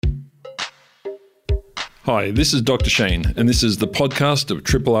Hi, this is Dr. Shane, and this is the podcast of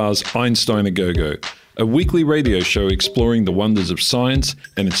Triple R's Einstein A Go-Go, a weekly radio show exploring the wonders of science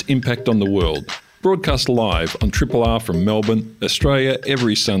and its impact on the world, broadcast live on Triple R from Melbourne, Australia,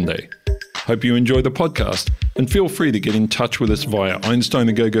 every Sunday. Hope you enjoy the podcast, and feel free to get in touch with us via Einstein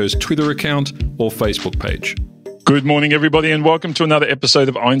A Go-Go's Twitter account or Facebook page. Good morning, everybody, and welcome to another episode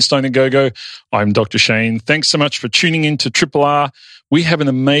of Einstein A Go-Go. I'm Dr. Shane. Thanks so much for tuning in to Triple R. We have an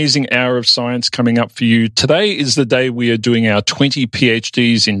amazing hour of science coming up for you. Today is the day we are doing our 20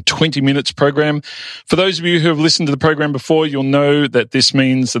 PhDs in 20 minutes program. For those of you who have listened to the program before, you'll know that this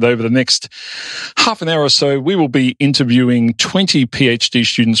means that over the next half an hour or so, we will be interviewing 20 PhD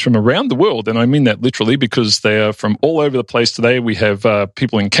students from around the world. And I mean that literally because they are from all over the place today. We have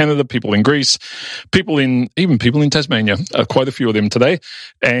people in Canada, people in Greece, even people in Tasmania, quite a few of them today,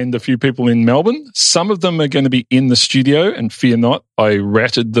 and a few people in Melbourne. Some of them are going to be in the studio, and fear not, I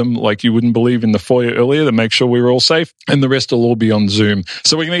ratted them like you wouldn't believe in the foyer earlier to make sure we were all safe, and the rest will all be on Zoom.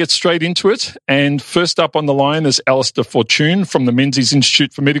 So we're going to get straight into it. And first up on the line is Alistair Fortune from the Menzies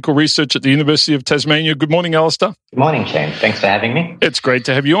Institute for Medical Research at the University of Tasmania. Good morning, Alistair. Good morning, Shane. Thanks for having me. It's great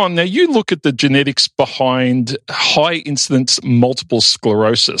to have you on. Now, you look at the genetics behind high-incidence multiple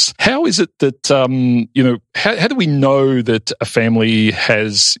sclerosis. How is it that, how do we know that a family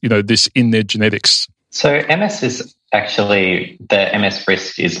has, this in their genetics? So MS is actually, the MS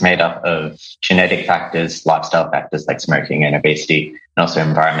risk is made up of genetic factors, lifestyle factors like smoking and obesity, and also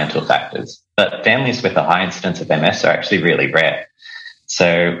environmental factors. But families with a high incidence of MS are actually really rare.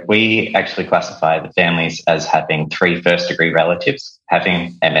 So we actually classify the families as having 3 first-degree relatives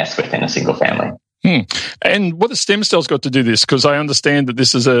having MS within a single family. And what have stem cells got to do this? Because I understand that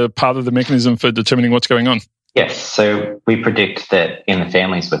this is a part of the mechanism for determining what's going on. Yes, so we predict that in the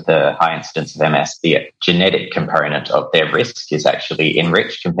families with a high incidence of MS, the genetic component of their risk is actually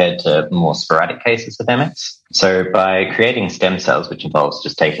enriched compared to more sporadic cases of MS. So by creating stem cells, which involves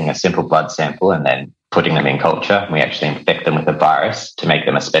just taking a simple blood sample and then putting them in culture, we actually infect them with a virus to make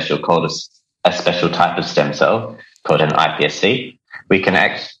them a special type of stem cell called an iPSC.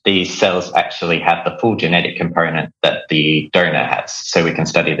 These cells actually have the full genetic component that the donor has. So we can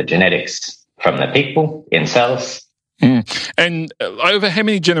study the genetics from the people in cells. And over how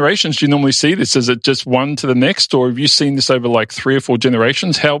many generations do you normally see this? Is it just one to the next, or have you seen this over like 3 or 4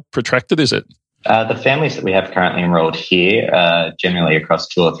 generations? How protracted is it? The families that we have currently enrolled here are generally across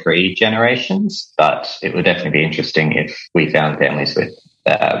 2 or 3 generations, but it would definitely be interesting if we found families with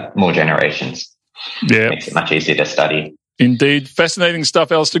more generations. Yeah, it makes it much easier to study. Indeed. Fascinating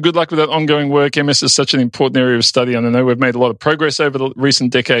stuff, Alistair. Good luck with that ongoing work. MS is such an important area of study, and I know we've made a lot of progress over the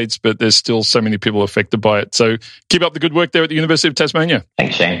recent decades, but there's still so many people affected by it. So keep up the good work there at the University of Tasmania.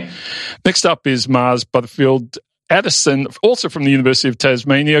 Thanks, Shane. Next up is Mars Butterfield Addison, also from the University of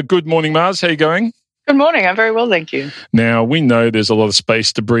Tasmania. Good morning, Mars. How are you going? Good morning. I'm very well, thank you. Now, we know there's a lot of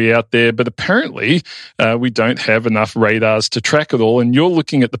space debris out there, but apparently we don't have enough radars to track it all, and you're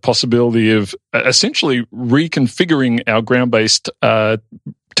looking at the possibility of essentially reconfiguring our ground-based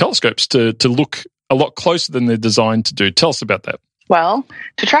telescopes to look a lot closer than they're designed to do. Tell us about that. Well,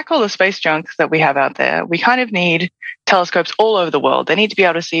 to track all the space junk that we have out there, we kind of need telescopes all over the world. They need to be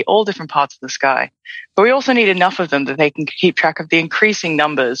able to see all different parts of the sky. But we also need enough of them that they can keep track of the increasing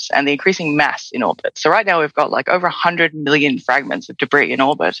numbers and the increasing mass in orbit. So right now we've got like over 100 million fragments of debris in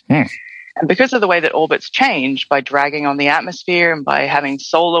orbit. And because of the way that orbits change by dragging on the atmosphere and by having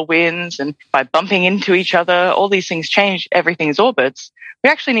solar winds and by bumping into each other, all these things change everything's orbits. We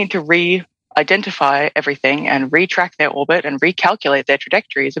actually need to re-identify everything and retrack their orbit and recalculate their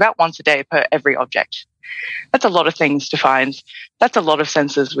trajectories about once a day per every object. That's a lot of things to find. That's a lot of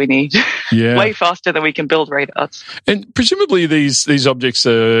sensors we need. Yeah. Way faster than we can build radars. And presumably these objects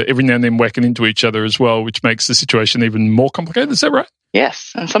are every now and then whacking into each other as well, which makes the situation even more complicated. Is that right?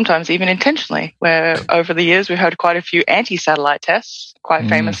 Yes, and sometimes even intentionally, where over the years we've had quite a few anti-satellite tests. Quite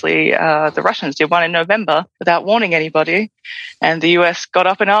famously, the Russians did one in November without warning anybody, and the US got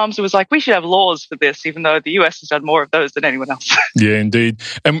up in arms and was like, we should have laws for this, even though the US has done more of those than anyone else. Yeah, indeed.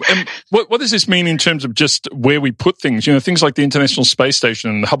 And what does this mean in terms of just where we put things? Things like the International Space Station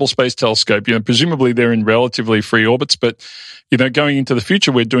and the Hubble Space Telescope, presumably they're in relatively free orbits, but going into the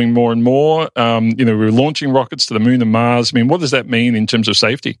future, we're doing more and more. We're launching rockets to the moon and Mars. I mean, what does that mean in terms of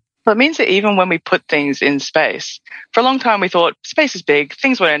safety? Well, it means that even when we put things in space, for a long time we thought space is big,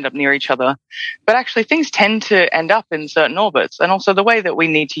 things won't end up near each other. But actually things tend to end up in certain orbits. And also the way that we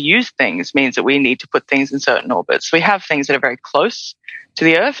need to use things means that we need to put things in certain orbits. We have things that are very close to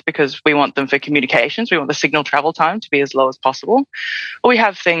the Earth because we want them for communications. We want the signal travel time to be as low as possible. Or we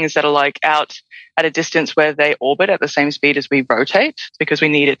have things that are like out at a distance where they orbit at the same speed as we rotate because we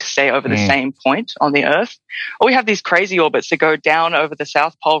need it to stay over the same point on the Earth. Or we have these crazy orbits that go down over the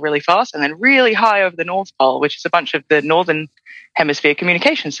South Pole really fast and then really high over the North Pole, which is a bunch of the Northern Hemisphere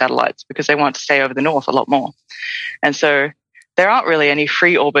communication satellites because they want to stay over the North a lot more. And so there aren't really any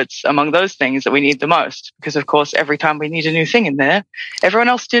free orbits among those things that we need the most because, of course, every time we need a new thing in there, everyone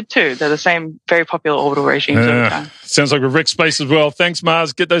else did too. They're the same very popular orbital regimes over time. Sounds like we've wrecked space as well. Thanks,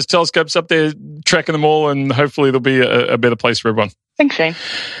 Mars. Get those telescopes up there, tracking them all, and hopefully there'll be a better place for everyone. Thanks, Shane.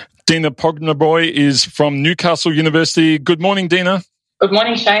 Dina Pognaboy is from Newcastle University. Good morning, Dina. Good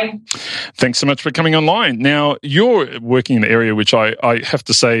morning, Shane. Thanks so much for coming online. Now, you're working in an area which I have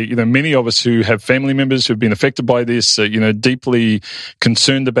to say, many of us who have family members who have been affected by this, deeply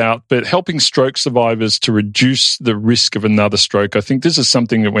concerned about, but helping stroke survivors to reduce the risk of another stroke. I think this is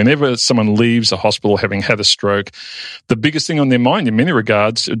something that whenever someone leaves a hospital having had a stroke, the biggest thing on their mind in many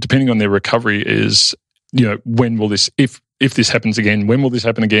regards, depending on their recovery, is, when will this, if this happens again, when will this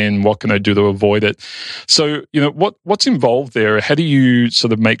happen again? What can I do to avoid it? So, what's involved there? How do you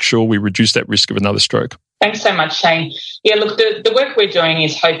sort of make sure we reduce that risk of another stroke? Thanks so much, Shane. Yeah, look, the work we're doing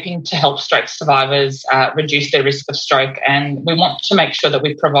is hoping to help stroke survivors reduce their risk of stroke, and we want to make sure that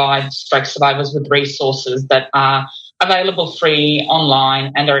we provide stroke survivors with resources that are available free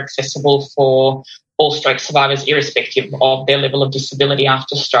online and are accessible for all stroke survivors, irrespective of their level of disability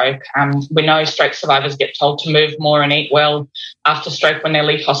after stroke. We know stroke survivors get told to move more and eat well after stroke when they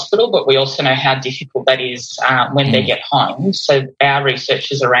leave hospital, but we also know how difficult that is when they get home. So our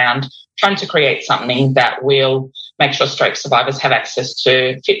research is around trying to create something that will make sure stroke survivors have access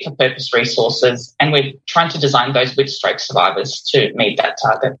to fit-for-purpose resources, and we're trying to design those with stroke survivors to meet that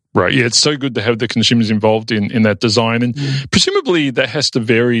target. Right, yeah, it's so good to have the consumers involved in that design, and presumably that has to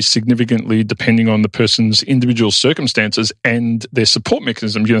vary significantly depending on the person's individual circumstances and their support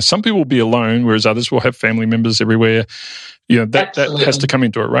mechanisms. Some people will be alone, whereas others will have family members everywhere. That has to come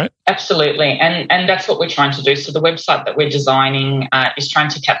into it, right? Absolutely, and that's what we're trying to do. So the website that we're designing is trying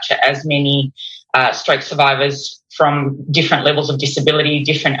to capture as many stroke survivors from different levels of disability,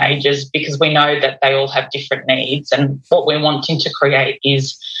 different ages, because we know that they all have different needs. And what we're wanting to create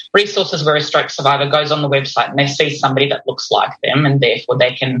is resources where a stroke survivor goes on the website and they see somebody that looks like them, and therefore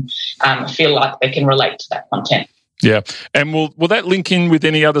they can feel like they can relate to that content. Yeah. And will that link in with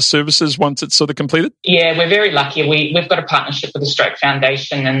any other services once it's sort of completed? Yeah, we're very lucky. We've got a partnership with the Stroke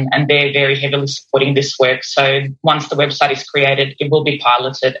Foundation and they're very heavily supporting this work. So once the website is created, it will be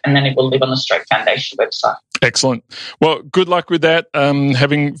piloted and then it will live on the Stroke Foundation website. Excellent. Well, good luck with that.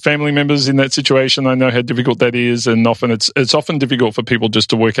 Having family members in that situation, I know how difficult that is, and often it's often difficult for people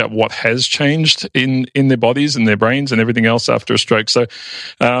just to work out what has changed in their bodies and their brains and everything else after a stroke. So,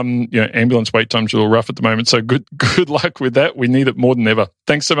 ambulance wait times are a little rough at the moment. So good luck with that. We need it more than ever.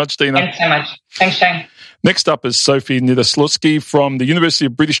 Thanks so much, Dina. Thanks so much. Thanks, Shane. Next up is Sophie Nidaslutsky from the University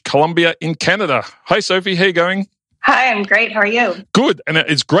of British Columbia in Canada. Hi, Sophie. How are you going? Hi, I'm great. How are you? Good. And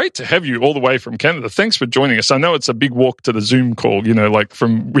it's great to have you all the way from Canada. Thanks for joining us. I know it's a big walk to the Zoom call, like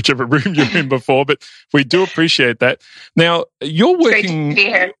from whichever room you're in before, but we do appreciate that. Now, you're working... Great to be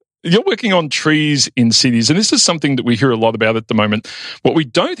here. You're working on trees in cities, and this is something that we hear a lot about at the moment. What we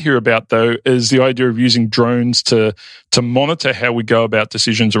don't hear about, though, is the idea of using drones to monitor how we go about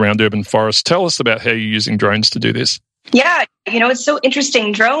decisions around urban forests. Tell us about how you're using drones to do this. Yeah, it's so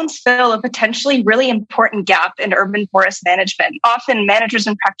interesting. Drones fill a potentially really important gap in urban forest management. Often managers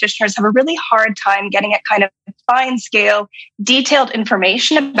and practitioners have a really hard time getting at kind of fine scale, detailed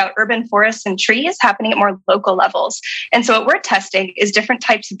information about urban forests and trees happening at more local levels. And so what we're testing is different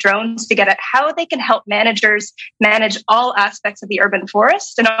types of drones to get at how they can help managers manage all aspects of the urban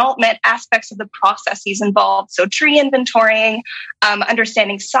forest and all aspects of the processes involved. So tree inventorying,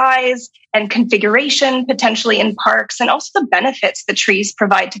 understanding size and configuration potentially in parks, and also the benefits the trees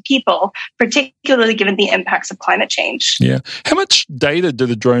provide to people, particularly given the impacts of climate change. Yeah. How much data do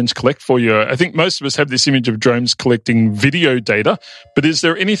the drones collect for you? I think most of us have this image of drones collecting video data, but is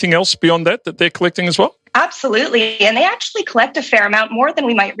there anything else beyond that they're collecting as well? Absolutely. And they actually collect a fair amount, more than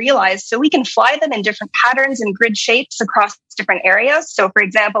we might realize. So we can fly them in different patterns and grid shapes across different areas. So for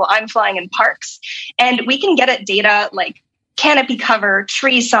example, I'm flying in parks, and we can get at data like canopy cover,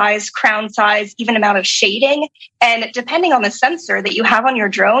 tree size, crown size, even amount of shading. And depending on the sensor that you have on your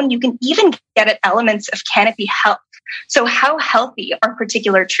drone, you can even get at elements of canopy health. So how healthy are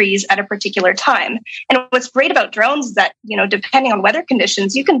particular trees at a particular time? And what's great about drones is that, depending on weather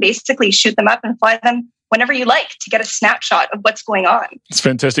conditions, you can basically shoot them up and fly them whenever you like to get a snapshot of what's going on. It's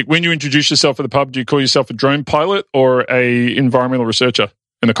fantastic. When you introduce yourself at the pub, do you call yourself a drone pilot or a environmental researcher,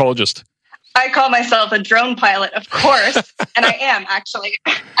 an ecologist? I call myself a drone pilot, of course, and I am actually.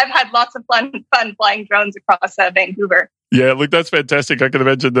 I've had lots of fun flying drones across Vancouver. Yeah, look, that's fantastic. I can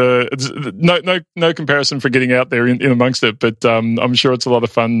imagine no comparison for getting out there in amongst it, but I'm sure it's a lot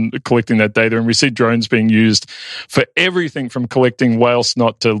of fun collecting that data. And we see drones being used for everything from collecting whale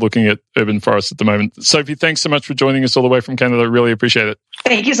snot to looking at urban forests at the moment. Sophie, thanks so much for joining us all the way from Canada. I really appreciate it.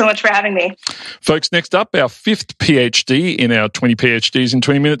 Thank you so much for having me. Folks, next up, our fifth PhD in our 20 PhDs in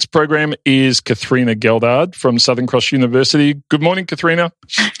 20 Minutes program is Katharina Geldard from Southern Cross University. Good morning, Katharina.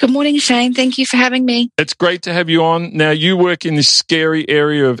 Good morning, Shane. Thank you for having me. It's great to have you on. Now, you work in this scary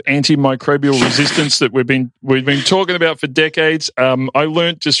area of antimicrobial resistance that we've been talking about for decades. I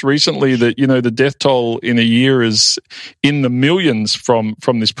learned just recently that, the death toll in a year is in the millions from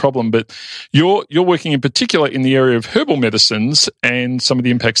this problem. But you're working in particular in the area of herbal medicines and some of the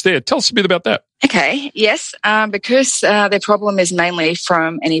impacts there. Tell us a bit about that. Okay, yes, because the problem is mainly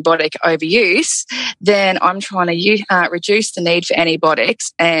from antibiotic overuse, then I'm trying to reduce the need for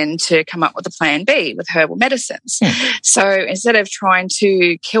antibiotics and to come up with a plan B with herbal medicines. So instead of trying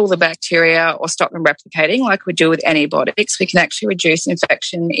to kill the bacteria or stop them replicating like we do with antibiotics, we can actually reduce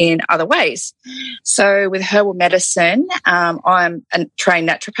infection in other ways. So with herbal medicine, I'm a trained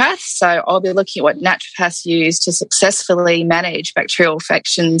naturopath, so I'll be looking at what naturopaths use to successfully manage bacterial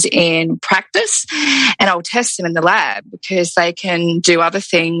infections in practice. And I'll test them in the lab because they can do other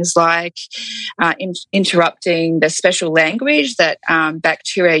things like interrupting the special language that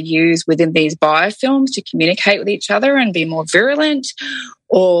bacteria use within these biofilms to communicate with each other and be more virulent.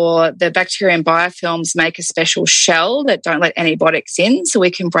 Or the bacteria and biofilms make a special shell that don't let antibiotics in, so we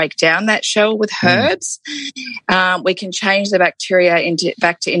can break down that shell with herbs. We can change the bacteria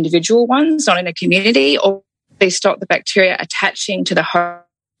back to individual ones, not in a community, or we stop the bacteria attaching to the host.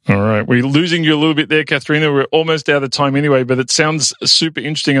 All right. We're losing you a little bit there, Katharina. We're almost out of time anyway, but it sounds super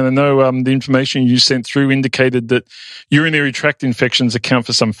interesting. And I know the information you sent through indicated that urinary tract infections account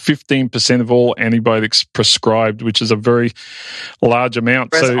for some 15% of all antibiotics prescribed, which is a very large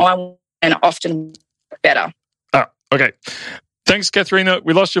amount. And often better. Okay. Thanks, Katharina.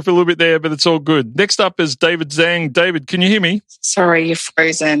 We lost you for a little bit there, but it's all good. Next up is David Zhang. David, can you hear me? Sorry, you're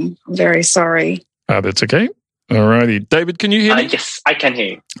frozen. I'm very sorry. That's okay. All righty. David, can you hear me? Yes, I can hear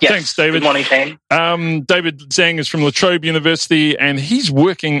you. Yes. Thanks, David. Good morning, Shane. David Zhang is from La Trobe University, and he's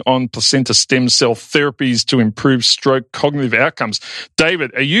working on placenta stem cell therapies to improve stroke cognitive outcomes.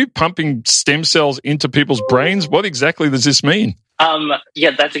 David, are you pumping stem cells into people's brains? What exactly does this mean?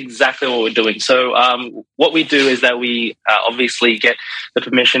 Yeah, that's exactly what we're doing. So what we do is that we obviously get the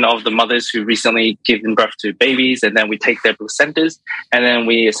permission of the mothers who recently given birth to babies, and then we take their placentas, and then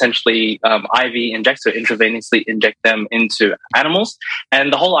we essentially IV inject, so intravenously inject them into animals.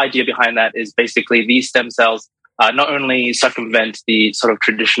 And the whole idea behind that is basically these stem cells not only circumvent the sort of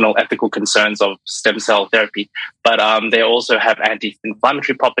traditional ethical concerns of stem cell therapy, but they also have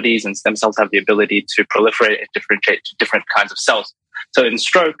anti-inflammatory properties, and stem cells have the ability to proliferate and differentiate to different kinds of cells. So in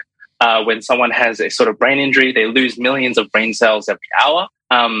stroke, when someone has a sort of brain injury, they lose millions of brain cells every hour.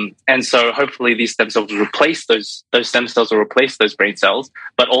 And so hopefully these stem cells will replace those stem cells will replace those brain cells,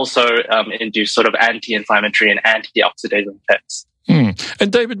 but also induce sort of anti-inflammatory and antioxidative effects.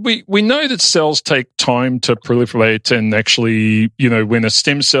 And David, we know that cells take time to proliferate, and actually, when a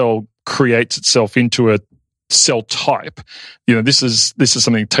stem cell creates itself into a cell type, this is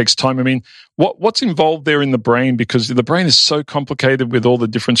something that takes time. I mean, what's involved there in the brain? Because the brain is so complicated with all the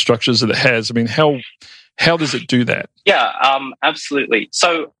different structures that it has. I mean, how does it do that? Yeah, absolutely.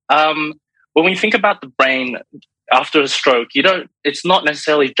 So when we think about the brain after a stroke, it's not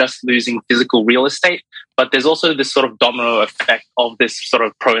necessarily just losing physical real estate, but there's also this sort of domino effect of this sort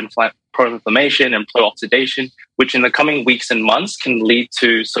of pro-inflammation and pro-oxidation, which in the coming weeks and months can lead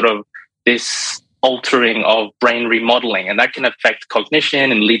to sort of this altering of brain remodeling, and that can affect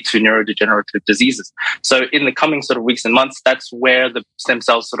cognition and lead to neurodegenerative diseases. So in the coming sort of weeks and months, that's where the stem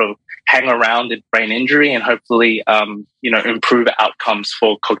cells sort of hang around in brain injury and hopefully, improve outcomes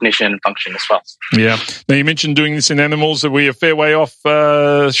for cognition and function as well. Yeah. Now, you mentioned doing this in animals. Are we a fair way off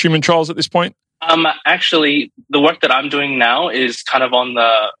human trials at this point? Actually, the work that I'm doing now is kind of on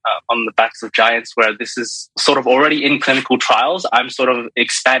the backs of giants, where this is sort of already in clinical trials. I'm sort of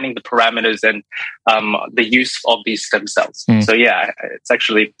expanding the parameters and the use of these stem cells. So yeah, it's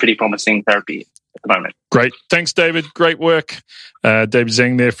actually pretty promising therapy at the moment. Great. Thanks, David. Great work. David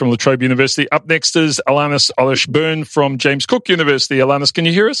Zhang there from La Trobe University. Up next is Alanis Olish-Byrne from James Cook University. Alanis, can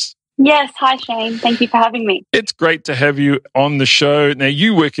you hear us? Yes. Hi, Shane. Thank you for having me. It's great to have you on the show. Now,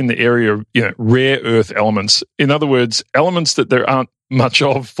 you work in the area of rare earth elements. In other words, elements that there aren't much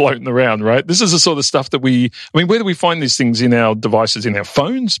of floating around, right? This is the sort of stuff that where do we find these things in our devices, in our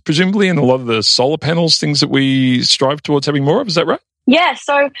phones, presumably, and a lot of the solar panels, things that we strive towards having more of? Is that right? Yeah,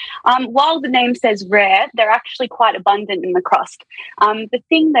 so while the name says rare, they're actually quite abundant in the crust. The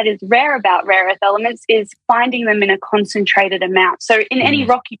thing that is rare about rare earth elements is finding them in a concentrated amount. So in any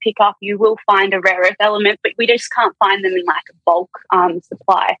rock you pick up, you will find a rare earth element, but we just can't find them in like a bulk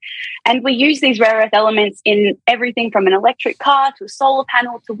supply. And we use these rare earth elements in everything from an electric car to a solar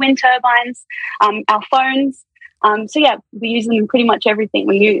panel to wind turbines, our phones. So yeah, we use them in pretty much everything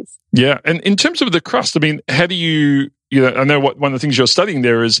we use. Yeah, and in terms of the crust, I mean, how do you I know one of the things you're studying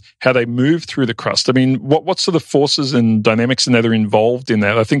there is how they move through the crust. I mean, what sort of forces and dynamics and that are involved in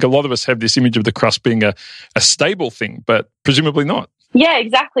that? I think a lot of us have this image of the crust being a stable thing, but presumably not. Yeah,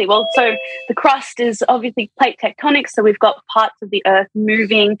 exactly. Well, so the crust is obviously plate tectonics. So we've got parts of the Earth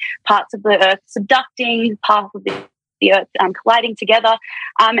moving, parts of the Earth subducting, parts of the Earth colliding together.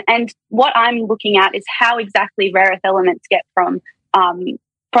 And what I'm looking at is how exactly rare earth elements get from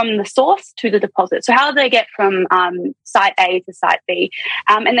the source to the deposit. So how do they get from site A to site B?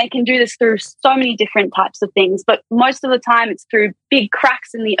 And they can do this through so many different types of things, but most of the time it's through big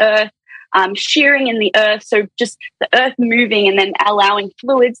cracks in the earth, shearing in the earth, so just the earth moving and then allowing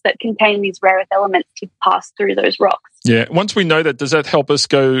fluids that contain these rare earth elements to pass through those rocks. Yeah. Once we know that, does that help us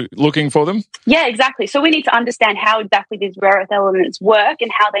go looking for them? Yeah, exactly. So we need to understand how exactly these rare earth elements work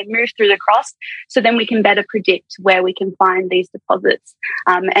and how they move through the crust, so then we can better predict where we can find these deposits.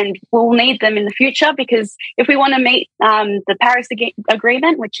 And we'll need them in the future, because if we want to meet the Paris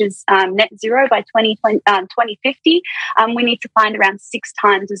Agreement, which is net zero by 2050, we need to find around 6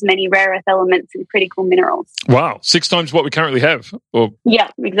 times as many rare earth elements and critical minerals. Wow, 6 times what we currently have?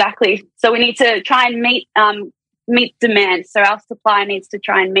 Yeah, exactly. So we need to try and meet demand. So our supply needs to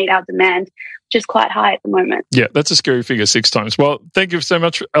try and meet our demand, which is quite high at the moment. Yeah, that's a scary figure, 6 times. Well, thank you so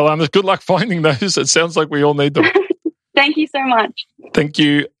much, Alana. Good luck finding those. It sounds like we all need them. Thank you so much. Thank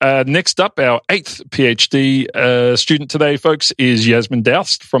you. Next up, our 8th PhD student today, folks, is Yasmin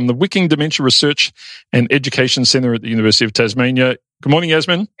Doust from the Wicking Dementia Research and Education Centre at the University of Tasmania. Good morning,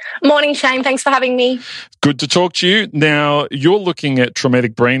 Yasmin. Morning, Shane. Thanks for having me. Good to talk to you. Now, you're looking at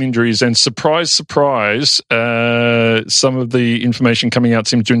traumatic brain injuries, and surprise, surprise, some of the information coming out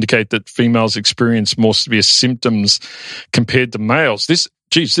seems to indicate that females experience more severe symptoms compared to males. This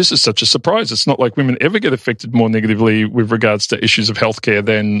is such a surprise. It's not like women ever get affected more negatively with regards to issues of healthcare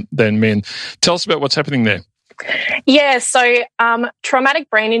than men. Tell us about what's happening there. Yeah, so traumatic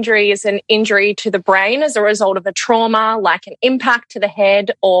brain injury is an injury to the brain as a result of a trauma, like an impact to the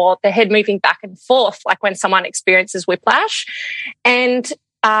head or the head moving back and forth, like when someone experiences whiplash. And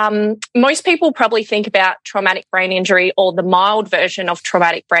most people probably think about traumatic brain injury or the mild version of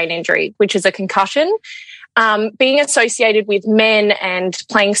traumatic brain injury, which is a concussion. Being associated with men and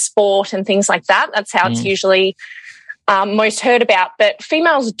playing sport and things like that, that's how it's usually most heard about. But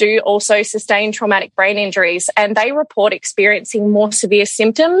females do also sustain traumatic brain injuries, and they report experiencing more severe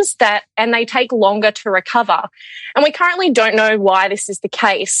symptoms and they take longer to recover. And we currently don't know why this is the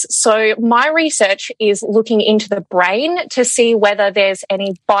case. So my research is looking into the brain to see whether there's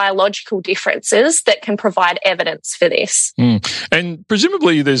any biological differences that can provide evidence for this. And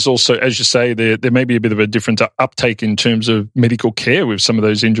presumably there's also, as you say, there may be a bit of a different uptake in terms of medical care with some of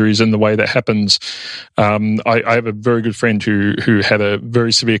those injuries and the way that happens. I have a very good friend who had a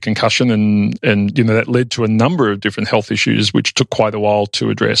very severe concussion, and that led to a number of different health issues which took quite a while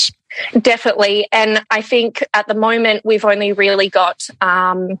to address. Definitely. And I think at the moment we've only really got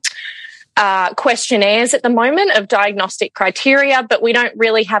questionnaires at the moment of diagnostic criteria, but we don't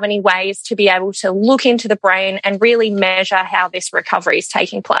really have any ways to be able to look into the brain and really measure how this recovery is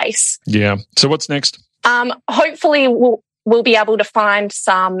taking place. Yeah. So what's next? Hopefully we'll be able to find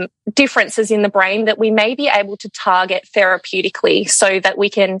some differences in the brain that we may be able to target therapeutically so that we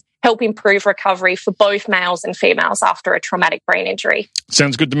can help improve recovery for both males and females after a traumatic brain injury.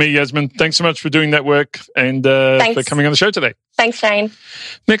 Sounds good to me, Yasmin. Thanks so much for doing that work and for coming on the show today. Thanks, Shane.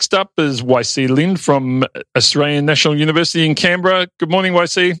 Next up is YC Lin from Australian National University in Canberra. Good morning,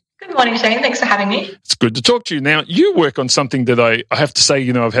 YC. Good morning, Shane. Thanks for having me. It's good to talk to you. Now, you work on something that I have to say,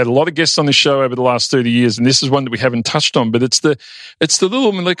 I've had a lot of guests on this show over the last 30 years, and this is one that we haven't touched on, but it's the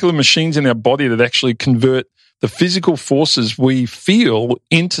little molecular machines in our body that actually convert the physical forces we feel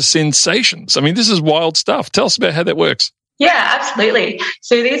into sensations. I mean, this is wild stuff. Tell us about how that works. Yeah, absolutely.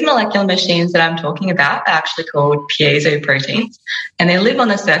 So these molecular machines that I'm talking about are actually called piezo proteins, and they live on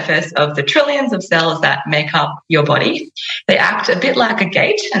the surface of the trillions of cells that make up your body. They act a bit like a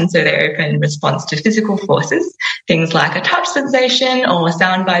gate, and so they open in response to physical forces, things like a touch sensation or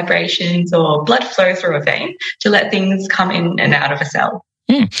sound vibrations or blood flow through a vein to let things come in and out of a cell.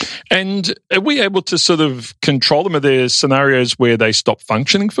 And are we able to sort of control them? Are there scenarios where they stop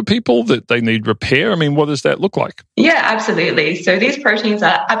functioning for people, that they need repair? I mean, what does that look like? Yeah, absolutely. So these proteins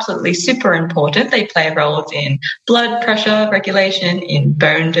are absolutely super important. They play roles in blood pressure regulation, in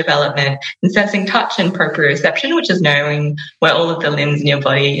bone development, in sensing touch and proprioception, which is knowing where all of the limbs in your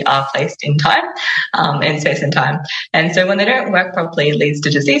body are placed in time, in space and time. And so when they don't work properly, it leads to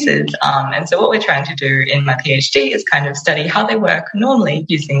diseases. And so what we're trying to do in my PhD is kind of study how they work normally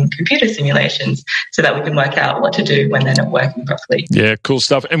using computer simulations so that we can work out what to do when they're not working properly. Yeah, cool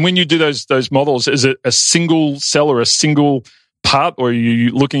stuff. And when you do those models, is it a single cell or a single part, or are you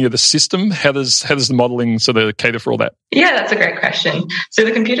looking at the system? How does the modelling sort of cater for all that? Yeah, that's a great question. So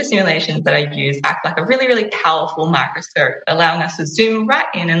the computer simulations that I use act like a really, really powerful microscope, allowing us to zoom right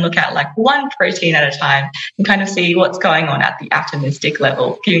in and look at like one protein at a time and kind of see what's going on at the atomistic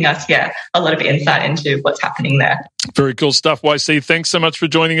level, giving us, a lot of insight into what's happening there. Very cool stuff, YC. Thanks so much for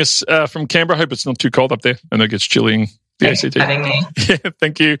joining us from Canberra. I hope it's not too cold up there. I know it gets chilly in the Thanks ACT. for having me. Yeah,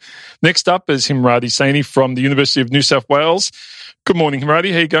 thank you. Next up is Himrati Saini from the University of New South Wales. Good morning,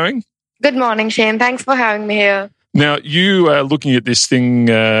 Himrati. How are you going? Good morning, Shane. Thanks for having me here. Now, you are looking at this thing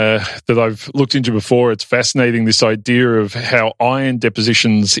that I've looked into before. It's fascinating, this idea of how iron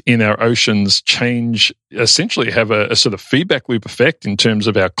depositions in our oceans change, essentially have a sort of feedback loop effect in terms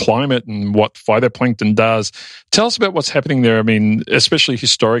of our climate and what phytoplankton does. Tell us about what's happening there. I mean, especially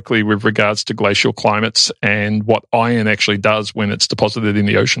historically with regards to glacial climates and what iron actually does when it's deposited in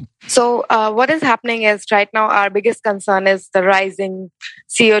the ocean. So what is happening is right now our biggest concern is the rising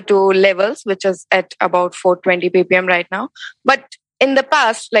CO2 levels, which is at about 420 ppm right now. But in the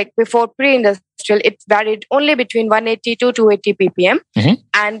past, like before pre-industrial, it varied only between 180 to 280 ppm. Mm-hmm.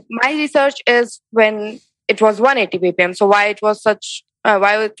 And my research is when it was 180 ppm. So why it was such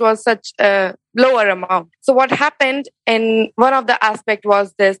a lower amount. So what happened in one of the aspect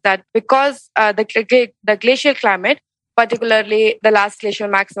was this, that because the glacial climate, particularly the last glacial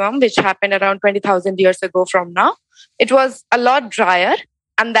maximum, which happened around 20,000 years ago from now, it was a lot drier.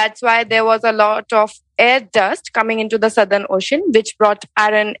 And that's why there was a lot of air dust coming into the Southern Ocean, which brought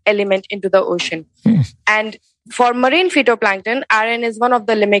iron element into the ocean. And for marine phytoplankton, iron is one of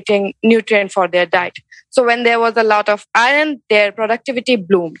the limiting nutrient for their diet. So when there was a lot of iron, their productivity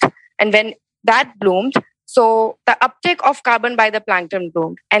bloomed. And when that bloomed, so the uptake of carbon by the plankton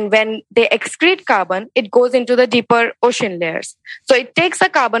bloomed. And when they excrete carbon, it goes into the deeper ocean layers. So it takes the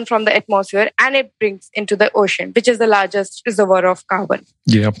carbon from the atmosphere and it brings into the ocean, which is the largest reservoir of carbon.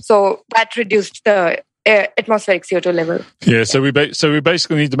 Yeah. So that reduced the atmospheric CO2 level. Yeah. So we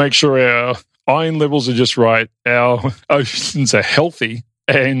basically need to make sure our iron levels are just right, our oceans are healthy,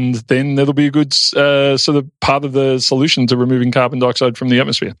 and then that'll be a good sort of part of the solution to removing carbon dioxide from the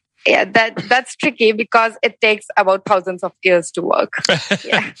atmosphere. Yeah, that's tricky because it takes about thousands of years to work.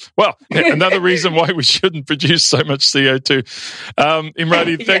 Yeah. Well, another reason why we shouldn't produce so much CO2.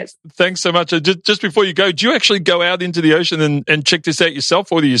 Imrati, thanks so much. Just before you go, do you actually go out into the ocean and check this out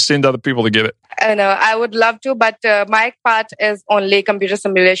yourself, or do you send other people to get it? No, I would love to, but my part is only computer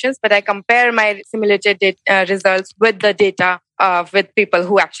simulations, but I compare my simulated results with the data with people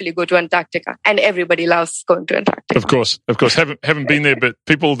who actually go to Antarctica, and everybody loves going to Antarctica. Of course. Haven't been there, but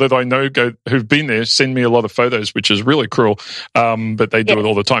people that I know who've been there send me a lot of photos, which is really cruel. But they do it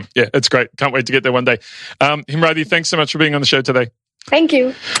all the time. Yeah, it's great. Can't wait to get there one day. Himrati, thanks so much for being on the show today. Thank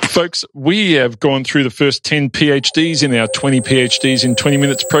you. Folks, we have gone through the first 10 PhDs in our 20 PhDs in 20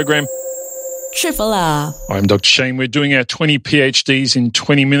 minutes program. Triple R. I'm Dr. Shane. We're doing our 20 PhDs in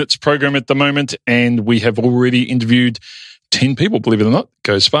 20 minutes program at the moment, and we have already interviewed 10 people, believe it or not.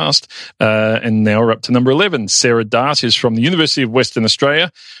 Goes fast. And now we're up to number 11. Sarah Dart is from the University of Western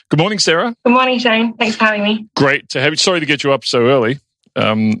Australia. Good morning, Sarah. Good morning, Shane. Thanks for having me. Great to have you. Sorry to get you up so early.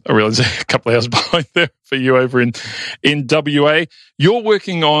 I realise a couple of hours behind there for you over in WA. You're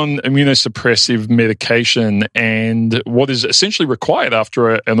working on immunosuppressive medication and what is essentially required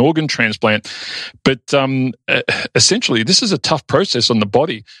after an organ transplant. But essentially, this is a tough process on the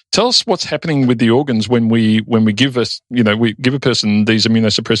body. Tell us what's happening with the organs when we give a person these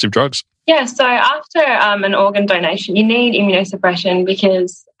immunosuppressive drugs. Yeah, so after an organ donation, you need immunosuppression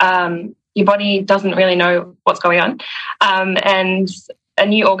because your body doesn't really know what's going on. And a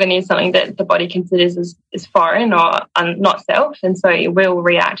new organ is something that the body considers as foreign or not self, and so it will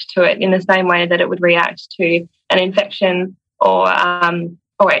react to it in the same way that it would react to an infection or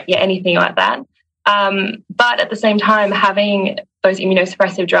anything like that. But at the same time, having those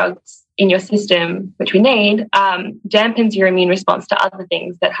immunosuppressive drugs in your system, which we need, dampens your immune response to other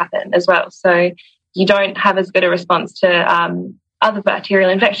things that happen as well. So you don't have as good a response to other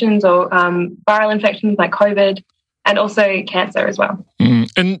bacterial infections or viral infections like COVID, and also cancer as well.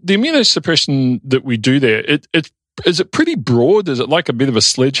 And the immunosuppression that we do there, is it pretty broad? Is it like a bit of a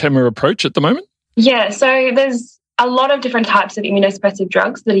sledgehammer approach at the moment? Yeah, so there's a lot of different types of immunosuppressive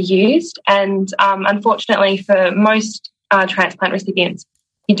drugs that are used, and unfortunately for most transplant recipients,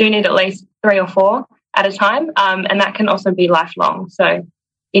 you do need at least 3 or 4 at a time, and that can also be lifelong. So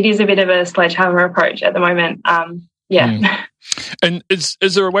it is a bit of a sledgehammer approach at the moment. And is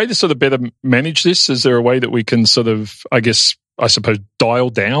there a way to sort of better manage this? Is there a way that we can sort of, I suppose, dial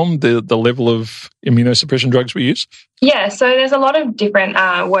down the level of immunosuppression drugs we use? Yeah, so there's a lot of different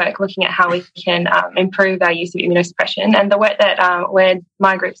work looking at how we can improve our use of immunosuppression. And the work that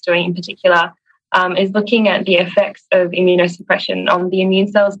my group's doing in particular is looking at the effects of immunosuppression on the immune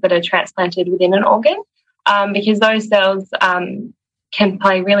cells that are transplanted within an organ, because those cells can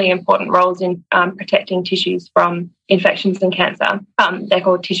play really important roles in protecting tissues from infections and cancer. They're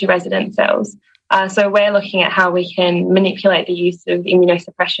called tissue-resident cells. So we're looking at how we can manipulate the use of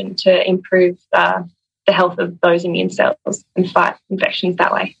immunosuppression to improve the health of those immune cells and fight infections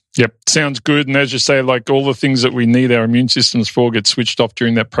that way. Yep, sounds good. And as you say, like all the things that we need our immune systems for get switched off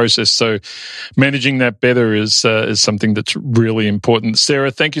during that process. So managing that better is something that's really important.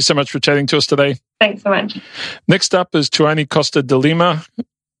 Sarah, thank you so much for chatting to us today. Thanks so much. Next up is Tuani Costa de Lima.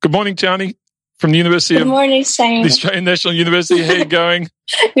 Good morning, Tuani, from the University Good morning, Shane. The Australian National University. How are you going?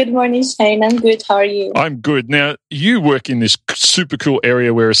 Good morning, Shane. I'm good. How are you? I'm good. Now, you work in this super cool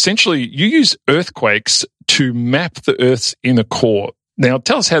area where essentially you use earthquakes to map the Earth's inner core. Now,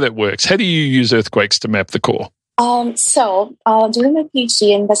 tell us how that works. How do you use earthquakes to map the core? During my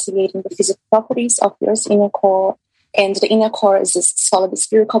PhD, investigating the physical properties of the Earth's inner core, and the inner core is this solid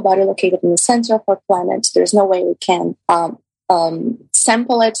spherical body located in the center of our planet. There's no way we can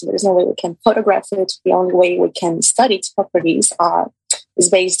sample it. There's no way we can photograph it. The only way we can study its properties is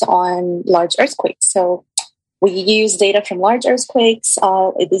based on large earthquakes. So we use data from large earthquakes.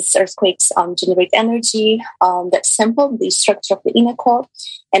 These earthquakes generate energy that sample the structure of the inner core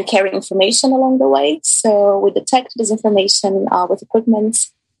and carry information along the way. So we detect this information with equipment,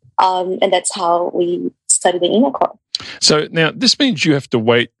 and that's how we study the inner core. So now this means you have to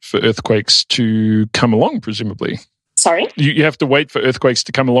wait for earthquakes to come along, presumably. Sorry? You have to wait for earthquakes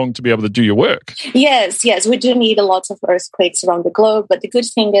to come along to be able to do your work. Yes, we do need a lot of earthquakes around the globe. But the good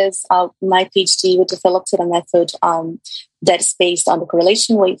thing is my PhD, we developed a method that is based on the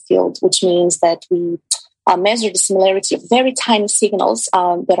correlation wave field, which means that we measure the similarity of very tiny signals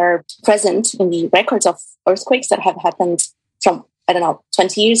that are present in the records of earthquakes that have happened from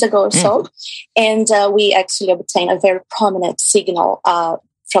 20 years ago or so. And we actually obtain a very prominent signal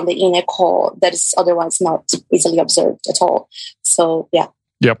from the inner core that is otherwise not easily observed at all. So, yeah.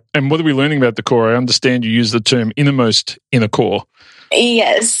 Yep. And what are we learning about the core? I understand you use the term innermost inner core.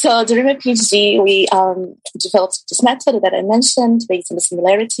 Yes. So during my PhD, we developed this method that I mentioned based on the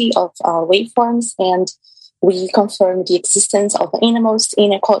similarity of waveforms, and we confirmed the existence of the innermost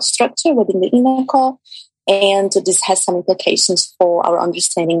inner core structure within the inner core. And this has some implications for our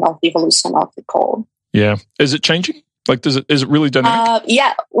understanding of the evolution of the core. Yeah. Is it changing? Like, is it really dynamic?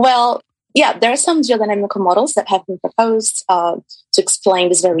 There are some geodynamical models that have been proposed to explain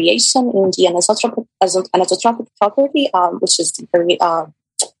this variation in the anisotropic property, which is the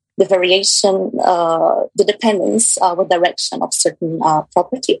variation, the dependence with direction of certain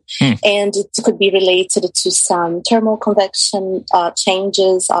property. And it could be related to some thermal convection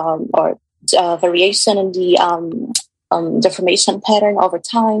changes or variation in the deformation pattern over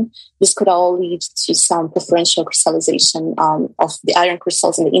time. This could all lead to some preferential crystallization of the iron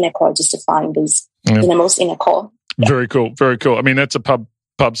crystals in the inner core, justifying this innermost inner core. Yeah. Very cool, very cool. I mean, that's a pub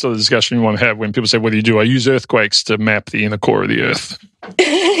sort of discussion you want to have when people say, what do you do? I use earthquakes to map the inner core of the Earth.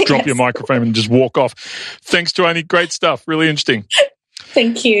 Drop your microphone and just walk off. Thanks, Tuani. Great stuff. Really interesting.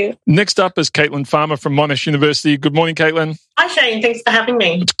 Thank you. Next up is Caitlin Farmer from Monash University. Good morning, Caitlin. Hi, Shane. Thanks for having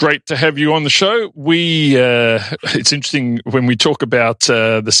me. It's great to have you on the show. It's interesting when we talk about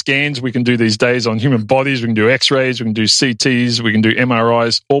the scans we can do these days on human bodies. We can do X-rays, we can do CTs, we can do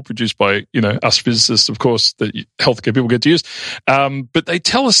MRIs, all produced by us physicists, of course, that healthcare people get to use. But they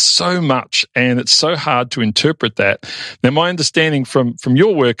tell us so much, and it's so hard to interpret that. Now, my understanding from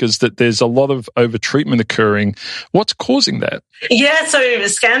your work is that there's a lot of over-treatment occurring. What's causing that? Yeah, so also,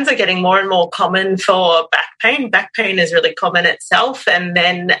 scans are getting more and more common for back pain. Back pain is really common itself. And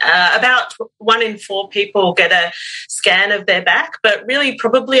then about 1 in 4 people get a scan of their back, but really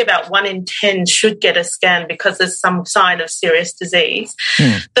probably about 1 in 10 should get a scan because there's some sign of serious disease.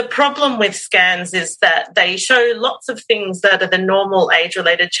 The problem with scans is that they show lots of things that are the normal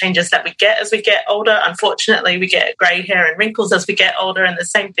age-related changes that we get as we get older. Unfortunately, we get grey hair and wrinkles as we get older, and the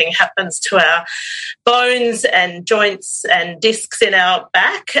same thing happens to our bones and joints and discs in our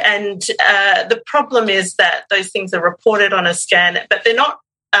back. And the problem is that those things are reported on a scan, but they're not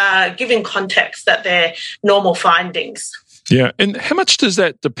given context that they're normal findings. Yeah, and how much does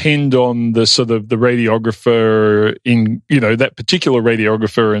that depend on the sort of the radiographer in, that particular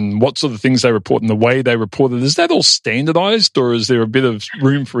radiographer and what sort of things they report and the way they report it? Is that all standardised, or is there a bit of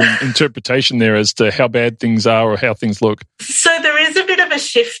room for interpretation there as to how bad things are or how things look? So there is a bit of a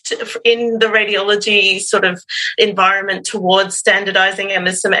shift in the radiology sort of environment towards standardising, and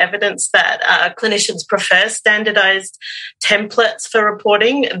there's some evidence that clinicians prefer standardised templates for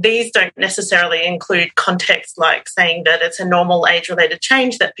reporting. These don't necessarily include context like saying that it's a normal age-related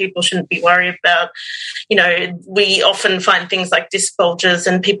change that people shouldn't be worried about. We often find things like disc bulges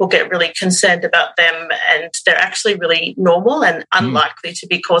and people get really concerned about them, and they're actually really normal and unlikely to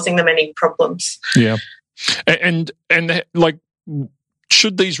be causing them any problems. Yeah. And like,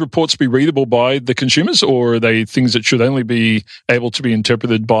 should these reports be readable by the consumers, or are they things that should only be able to be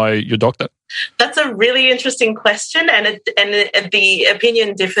interpreted by your doctor? That's a really interesting question, and the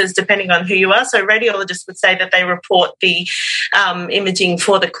opinion differs depending on who you are. So radiologists would say that they report the imaging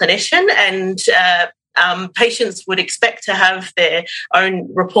for the clinician, and patients would expect to have their own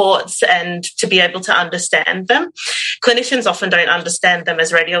reports and to be able to understand them. Clinicians often don't understand them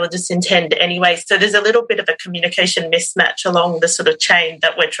as radiologists intend anyway, so there's a little bit of a communication mismatch along the sort of chain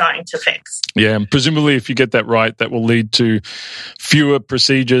that we're trying to fix. Yeah, and presumably if you get that right, that will lead to fewer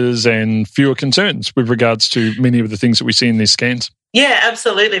procedures and fewer concerns with regards to many of the things that we see in these scans. Yeah,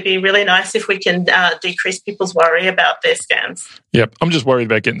 absolutely. It'd be really nice if we can decrease people's worry about their scans. Yep. I'm just worried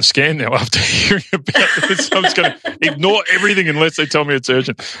about getting the scan now after hearing about this. I'm just going to ignore everything unless they tell me it's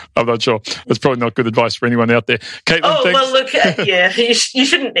urgent. I'm not sure. That's probably not good advice for anyone out there. Caitlin, thanks. Well, look, you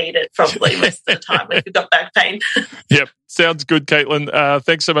shouldn't need it probably most of the time if you've got back pain. Yep. Sounds good, Caitlin.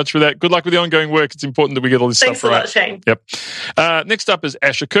 Thanks so much for that. Good luck with the ongoing work. It's important that we get all this stuff right. Thanks a lot, Shane. Yep. Next up is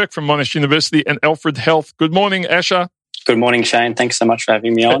Asher Kirk from Monash University and Alfred Health. Good morning, Asher. Good morning, Shane. Thanks so much for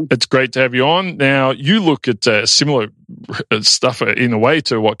having me on. It's great to have you on. Now, you look at similar stuff in a way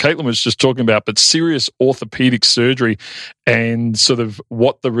to what Caitlin was just talking about, but serious orthopedic surgery and sort of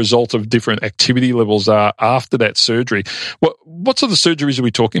what the result of different activity levels are after that surgery. What sort of surgeries are we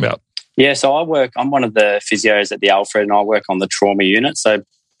talking about? Yeah, so I'm one of the physios at the Alfred, and I work on the trauma unit. So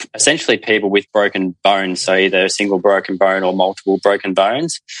essentially people with broken bones, so either a single broken bone or multiple broken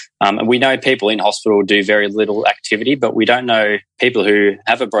bones. And we know people in hospital do very little activity, but we don't know people who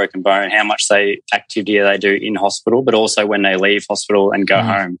have a broken bone, how much activity they do in hospital, but also when they leave hospital and go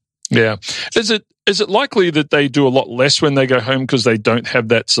home. Yeah. Is it likely that they do a lot less when they go home because they don't have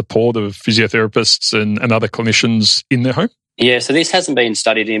that support of physiotherapists and other clinicians in their home? Yeah, so this hasn't been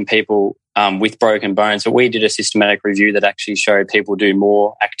studied in people with broken bones, but we did a systematic review that actually showed people do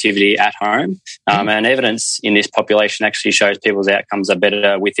more activity at home. And evidence in this population actually shows people's outcomes are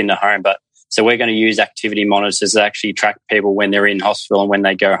better within the home. So we're going to use activity monitors to actually track people when they're in hospital and when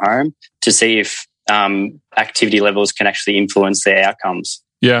they go home to see if activity levels can actually influence their outcomes.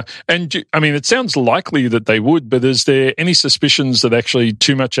 Yeah. And I mean, it sounds likely that they would, but is there any suspicions that actually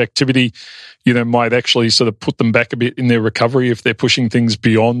too much activity, might actually sort of put them back a bit in their recovery if they're pushing things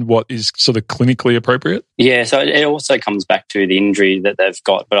beyond what is sort of clinically appropriate? Yeah. So it also comes back to the injury that they've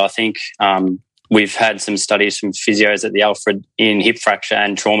got. But I think we've had some studies from physios at the Alfred in hip fracture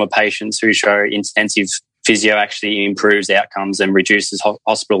and trauma patients who show intensive physio actually improves outcomes and reduces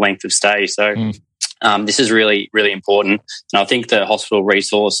hospital length of stay. So this is really, really important. And I think the hospital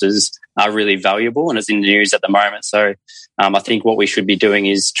resources are really valuable, and it's in the news at the moment. So I think what we should be doing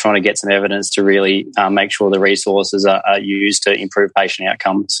is trying to get some evidence to really make sure the resources are used to improve patient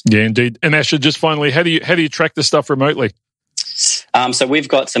outcomes. Yeah, indeed. And Asher, just finally, how do you track this stuff remotely? So we've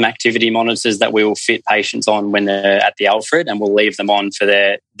got some activity monitors that we will fit patients on when they're at the Alfred, and we'll leave them on for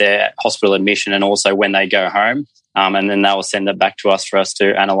their hospital admission and also when they go home. And then they'll send it back to us for us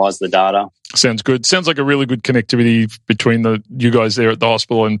to analyse the data. Sounds good. Sounds like a really good connectivity between you guys there at the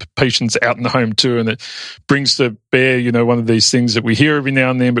hospital and patients out in the home too. And it brings to bear, one of these things that we hear every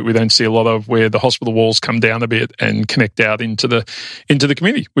now and then, but we don't see a lot of, where the hospital walls come down a bit and connect out into the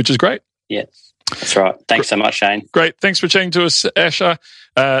community, which is great. Yeah, that's right. Thanks so much, Shane. Great. Thanks for chatting to us, Asher.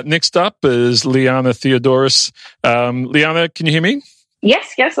 Next up is Liana Theodoros. Liana, can you hear me?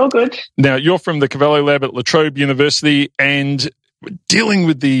 Yes, all good. Now, you're from the Cavallo Lab at La Trobe University and dealing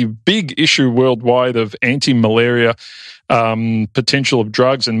with the big issue worldwide of anti-malaria potential of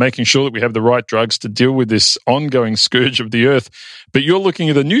drugs and making sure that we have the right drugs to deal with this ongoing scourge of the earth. But you're looking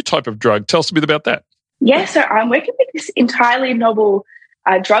at a new type of drug. Tell us a bit about that. Yeah, so I'm working with this entirely novel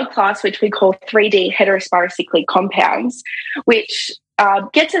drug class, which we call 3D heterospirocyclic compounds, which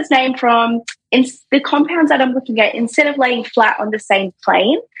gets its name from the compounds that I'm looking at. Instead of laying flat on the same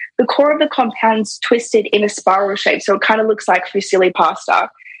plane, the core of the compound's twisted in a spiral shape, so it kind of looks like fusilli pasta.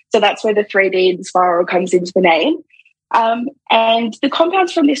 So that's where the 3D and the spiral comes into the name. And the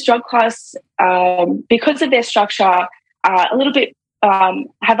compounds from this drug class, because of their structure, a little bit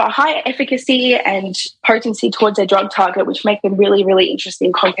have a higher efficacy and potency towards their drug target, which make them really, really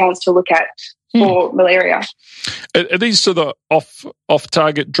interesting compounds to look at for malaria. Are these sort of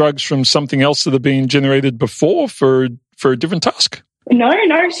off-target drugs from something else that have been generated before for a different task? No.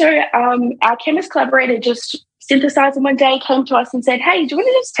 So our chemist collaborator just synthesized them one day, came to us and said, "Hey, do you want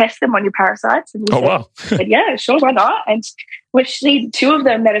to just test them on your parasites?" And we said, "Yeah, sure, why not?" And we've seen 2 of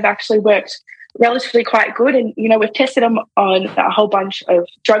them that have actually worked relatively quite good. And, we've tested them on a whole bunch of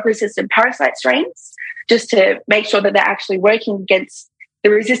drug-resistant parasite strains just to make sure that they're actually working against the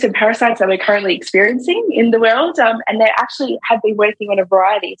resistant parasites that we're currently experiencing in the world. And they actually have been working on a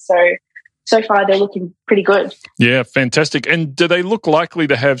variety. So far, they're looking pretty good. Yeah, fantastic. And do they look likely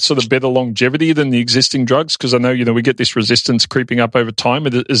to have sort of better longevity than the existing drugs? Because I know, we get this resistance creeping up over time.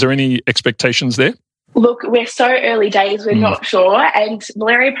 Is there any expectations there? Look, we're so early days, we're not sure. And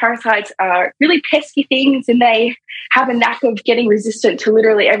malaria parasites are really pesky things, and they have a knack of getting resistant to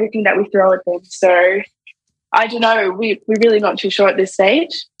literally everything that we throw at them. So I don't know. We're really not too sure at this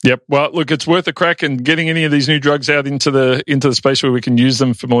stage. Yep. Well, look, it's worth a crack, and getting any of these new drugs out into the space where we can use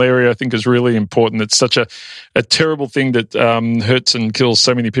them for malaria, I think, is really important. It's such a terrible thing that hurts and kills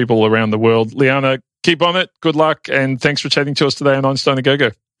so many people around the world. Liana, keep on it. Good luck, and thanks for chatting to us today on Einstein A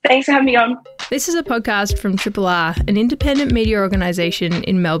Go-Go. Thanks for having me on. This is a podcast from Triple R, an independent media organisation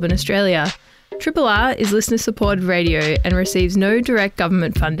in Melbourne, Australia. Triple R is listener-supported radio and receives no direct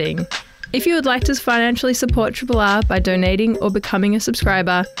government funding. If you would like to financially support Triple R by donating or becoming a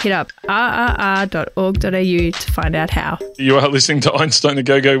subscriber, hit up rrr.org.au to find out how. You are listening to Einstein A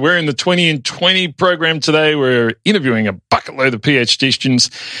Go-Go. We're in the 20 in 20 program today. We're interviewing a bucket load of PhD students.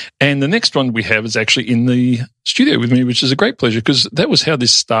 And the next one we have is actually in the studio with me, which is a great pleasure because that was how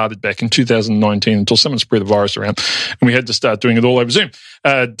this started back in 2019 until someone spread the virus around and we had to start doing it all over Zoom.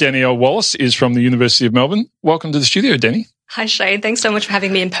 Danielle Wallace is from the University of Melbourne. Welcome to the studio, Danny. Hi, Shane. Thanks so much for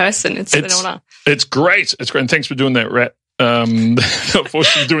having me in person. It's an honour. It's great. It's great. And thanks for doing that, Rat.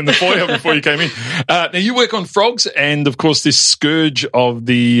 Unfortunately, doing the foyer before you came in. Now, you work on frogs and, of course, this scourge of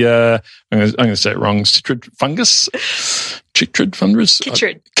the, I'm going to say it wrong, chytrid fungus. Chytrid fungus?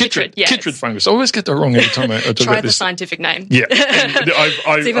 Chytrid, yes. Chytrid fungus. I always get that wrong every time I talk Try about this. the scientific name. Yeah.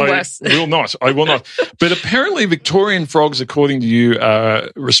 It's even worse. I will not. But apparently Victorian frogs, according to you, are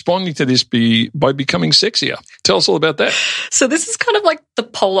responding to this by becoming sexier. Tell us all about that. So this is kind of like the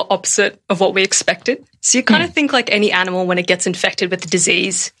polar opposite of what we expected. So you kind of think like any animal when it gets infected with a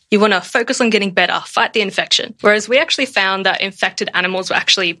disease, you want to focus on getting better, fight the infection. Whereas we actually found that infected animals were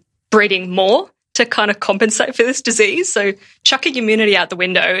actually breeding more to kind of compensate for this disease. So chucking immunity out the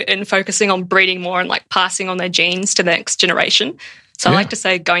window and focusing on breeding more and like passing on their genes to the next generation. So I like to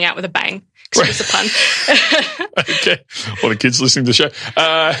say going out with a bang. It's a pun. Okay. All the kids listening to the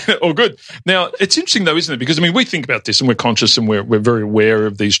show. All good. Now, it's interesting though, isn't it? Because, we think about this and we're conscious and we're very aware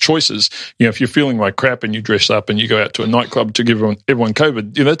of these choices. If you're feeling like crap and you dress up and you go out to a nightclub to give everyone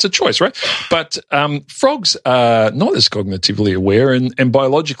COVID, it's a choice, right? But frogs are not as cognitively aware and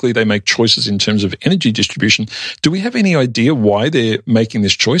biologically they make choices in terms of energy distribution. Do we have any idea why they're making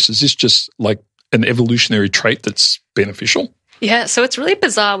this choice? Is this just like an evolutionary trait that's beneficial? Yeah, so it's really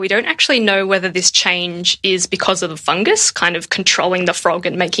bizarre. We don't actually know whether this change is because of the fungus kind of controlling the frog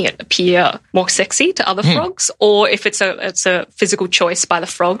and making it appear more sexy to other frogs, or if it's a physical choice by the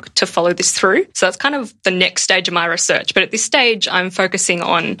frog to follow this through. So that's kind of the next stage of my research. But at this stage, I'm focusing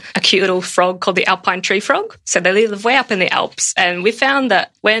on a cute little frog called the alpine tree frog. So they live way up in the Alps. And we found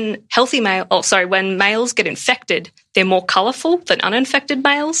that when when males get infected, they're more colourful than uninfected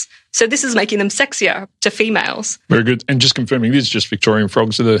males. So this is making them sexier to females. Very good. And just confirming, it is just Victorian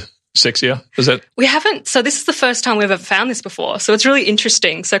frogs that are sexier? Is that? We haven't. So this is the first time we've ever found this before. So it's really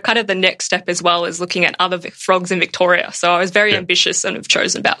interesting. So kind of the next step as well is looking at other frogs in Victoria. So I was very ambitious and have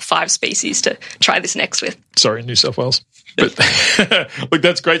chosen about 5 species to try this next with. Sorry, New South Wales. But look,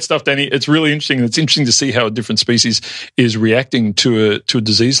 that's great stuff, Danny. It's really interesting. It's interesting to see how a different species is reacting to a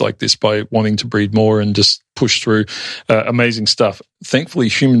disease like this by wanting to breed more and just push through. Amazing stuff. Thankfully,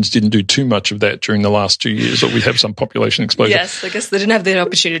 humans didn't do too much of that during the last 2 years, or we'd have some population explosion. Yes, I guess they didn't have the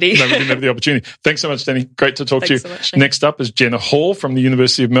opportunity. No, we didn't have the opportunity. Thanks so much, Danny. Great to talk to you. So much, Next up is Jenna Hall from the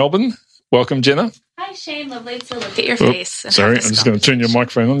University of Melbourne. Welcome, Jenna. Hi, Shane. Lovely to look at your face. Sorry, I'm just going to turn your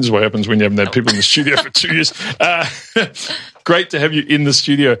microphone on. This is what happens when you haven't had people in the studio for 2 years. Great to have you in the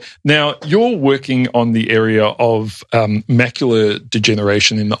studio. Now, you're working on the area of macular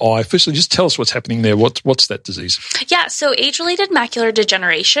degeneration in the eye. Firstly, just tell us what's happening there. What's that disease? Yeah, so age-related macular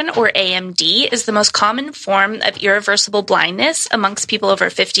degeneration, or AMD, is the most common form of irreversible blindness amongst people over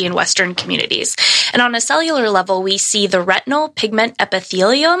 50 in Western communities. And on a cellular level, we see the retinal pigment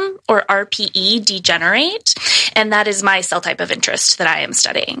epithelium, or RPE, degenerate, and that is my cell type of interest that I am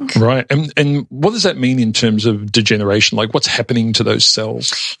studying. Right. And what does that mean in terms of degeneration? Like, what's happening to those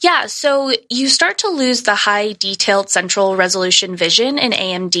cells? Yeah, so you start to lose the high detailed central resolution vision in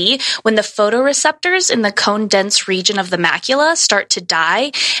AMD when the photoreceptors in the cone dense region of the macula start to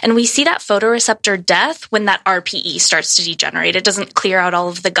die. And we see that photoreceptor death when that RPE starts to degenerate. It doesn't clear out all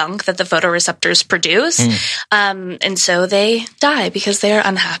of the gunk that the photoreceptors produce. And so they die because they are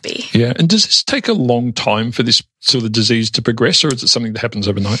unhappy. Yeah. And does this take a long time for this sort of disease to progress, or is it something that happens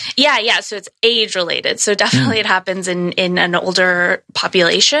overnight? Yeah. So it's age related. So definitely it happens in an older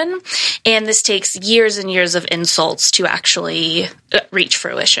population. And this takes years and years of insults to actually reach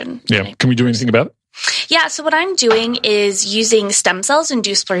fruition. Yeah. Can we do anything about it? Yeah, so what I'm doing is using stem cells,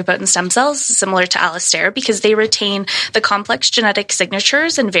 induced pluripotent stem cells, similar to Alistair, because they retain the complex genetic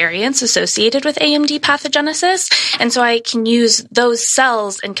signatures and variants associated with AMD pathogenesis. And so I can use those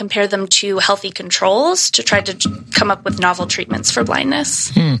cells and compare them to healthy controls to try to come up with novel treatments for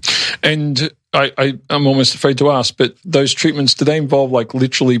blindness. And I'm almost afraid to ask, but those treatments, do they involve like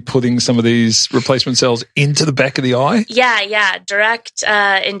literally putting some of these replacement cells into the back of the eye? Yeah. Direct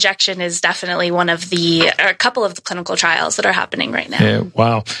injection is definitely a couple of the clinical trials that are happening right now. Yeah,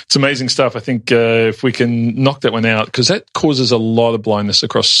 wow. It's amazing stuff. I think if we can knock that one out, because that causes a lot of blindness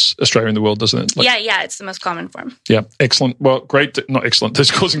across Australia and the world, doesn't it? Yeah, it's the most common form. Yeah, excellent. Well, great. Not excellent.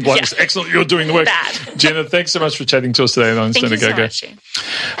 That's causing blindness. Yeah. Excellent. You're doing the work. Bad. Jenna, thanks so much for chatting to us today. Thank you so much.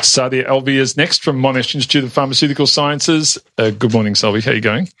 Sadia Alvi is next from Monash Institute of Pharmaceutical Sciences. Good morning, Salvi. How are you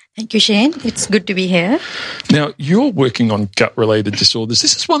going? Thank you, Shane. It's good to be here. Now, you're working on gut-related disorders.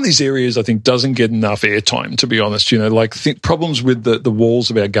 This is one of these areas I think doesn't get enough airtime, to be honest. Problems with the walls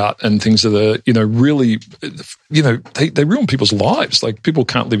of our gut and things that are, really, they ruin people's lives. Like, people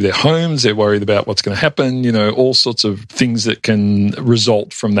can't leave their homes. They're worried about what's going to happen, all sorts of things that can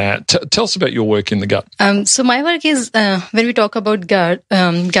result from that. Tell us about your work in the gut. So my work is, when we talk about gut,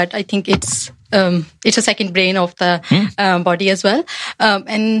 I think it's a second brain of the body as well.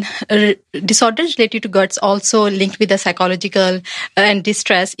 And disorders related to guts also linked with the psychological and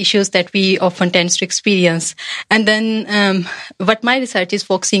distress issues that we often tend to experience. And then what my research is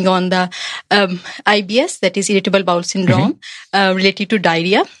focusing on the IBS, that is irritable bowel syndrome, related to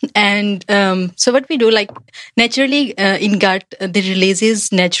diarrhea. And so what we do, like naturally in gut, there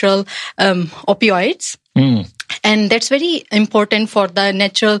releases natural opioids. And that's very important for the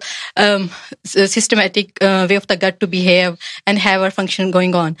natural systematic way of the gut to behave and have a function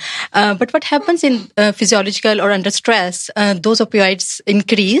going on. But what happens in physiological or under stress, those opioids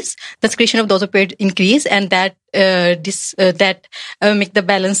increase, the secretion of those opioids increase, and that make the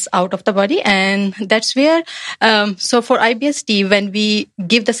balance out of the body. And that's where, so for IBS-T, when we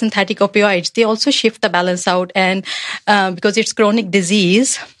give the synthetic opioids, they also shift the balance out. And because it's chronic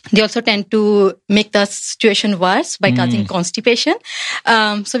disease, they also tend to make the situation worse by causing constipation.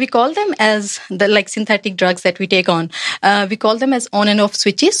 So we call them as the synthetic drugs that we take on. We call them as on and off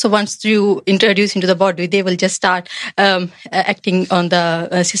switches. So once you introduce into the body, they will just start acting on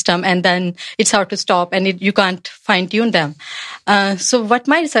the system, and then it's hard to stop, and you can't fine tune them. So what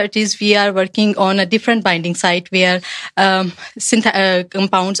my research is, we are working on a different binding site where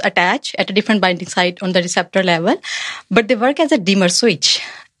compounds attach at a different binding site on the receptor level, but they work as a dimmer switch.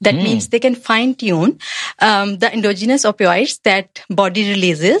 That means they can fine-tune the endogenous opioids that body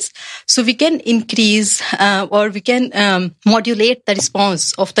releases. So we can increase or we can modulate the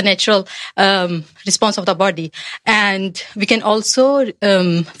response of the natural response of the body. And we can also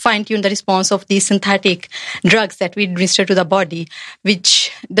fine-tune the response of these synthetic drugs that we administer to the body,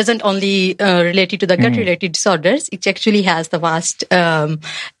 which doesn't only relate to the gut-related disorders. It actually has the vast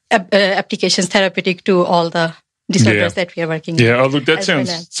applications therapeutic to all the disorders that we are working on. Yeah, look, that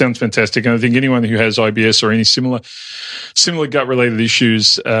sounds fantastic. And I think anyone who has IBS or any similar gut-related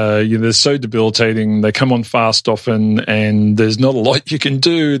issues, they're so debilitating. They come on fast often, and there's not a lot you can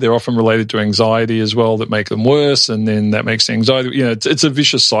do. They're often related to anxiety as well that make them worse, and then that makes the anxiety. It's a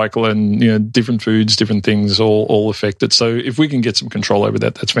vicious cycle, and different foods, different things all affect it. So if we can get some control over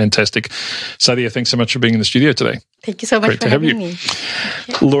that, that's fantastic. Sadia, thanks so much for being in the studio today. Thank you so much for having me.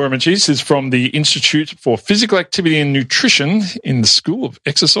 Laura Machis is from the Institute for Physical Activity and Nutrition in the School of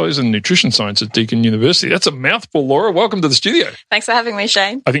Exercise and Nutrition Science at Deakin University. That's a mouthful, Laura. Welcome to the studio. Thanks for having me,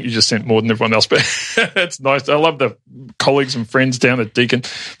 Shane. I think you just sent more than everyone else, but that's nice. I love the colleagues and friends down at Deakin.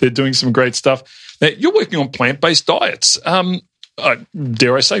 They're doing some great stuff. Now, you're working on plant-based diets.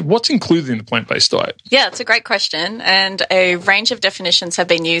 Dare I say, what's included in the plant-based diet? Yeah, it's a great question, and a range of definitions have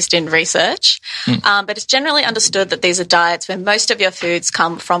been used in research, but it's generally understood that these are diets where most of your foods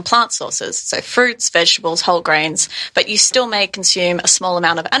come from plant sources, so fruits, vegetables, whole grains, but you still may consume a small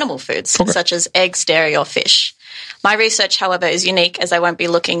amount of animal foods, such as eggs, dairy, or fish. My research, however, is unique as I won't be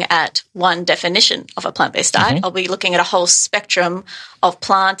looking at one definition of a plant-based diet. I'll be looking at a whole spectrum of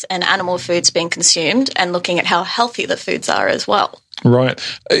plant and animal foods being consumed and looking at how healthy the foods are as well. Right.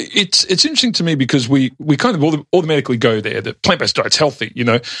 It's interesting to me because we kind of automatically go there that plant-based diet's healthy,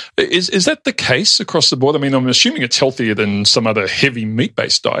 Is that the case across the board? I mean, I'm assuming it's healthier than some other heavy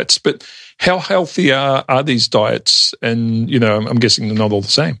meat-based diets, but how healthy are these diets? And, I'm guessing they're not all the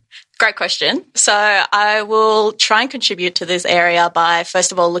same. Great question. So I will try and contribute to this area by,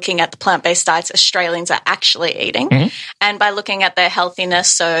 first of all, looking at the plant-based diets Australians are actually eating, and by looking at their healthiness,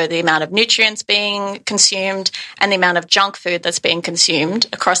 so the amount of nutrients being consumed and the amount of junk food that's being consumed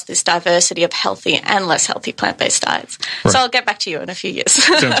across this diversity of healthy and less healthy plant-based diets. Right. So I'll get back to you in a few years.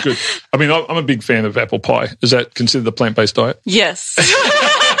 Sounds good. I mean, I'm a big fan of apple pie. Is that considered a plant-based diet? Yes.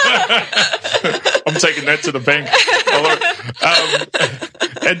 I'm taking that to the bank.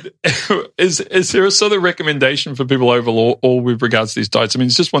 And is there a sort of recommendation for people overall with regards to these diets? I mean,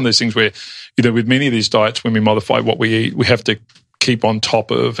 it's just one of those things where, with many of these diets, when we modify what we eat, we have to keep on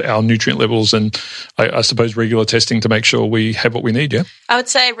top of our nutrient levels and I suppose regular testing to make sure we have what we need, yeah? I would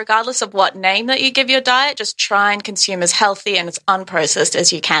say regardless of what name that you give your diet, just try and consume as healthy and as unprocessed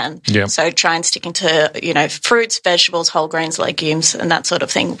as you can. Yeah. So try and sticking to, fruits, vegetables, whole grains, legumes and that sort of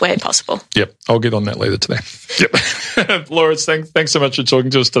thing where possible. Yep. I'll get on that later today. Yep. Laura, thanks so much for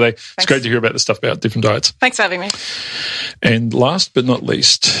talking to us today. Thanks. It's great to hear about the stuff about different diets. Thanks for having me. And last but not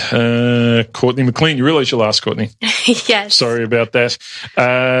least, Courtney McLean. You realise you're last, Courtney? Yes. Sorry about that.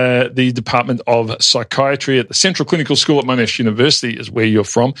 The Department of Psychiatry at the Central Clinical School at Monash University is where you're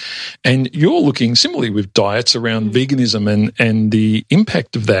from. And you're looking similarly with diets around veganism and the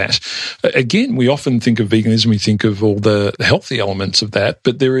impact of that. Again, we often think of veganism, we think of all the healthy elements of that,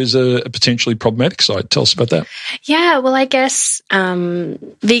 but there is a potentially problematic side. Tell us about that. Yeah, well, I guess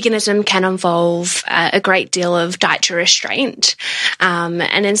veganism can involve a great deal of dietary restraint.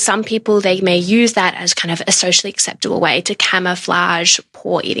 And in some people, they may use that as kind of a socially acceptable way to camouflage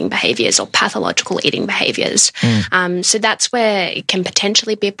poor eating behaviours or pathological eating behaviours. So that's where it can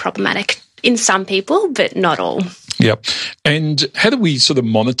potentially be problematic in some people, but not all. Yep. And how do we sort of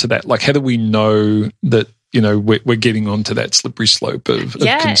monitor that? Like, how do we know that, we're getting onto that slippery slope of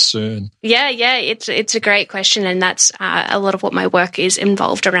concern? Yeah, it's a great question, and that's a lot of what my work is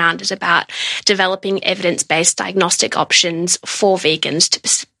involved around, is about developing evidence-based diagnostic options for vegans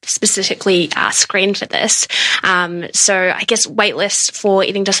to specifically screen for this. So I guess wait lists for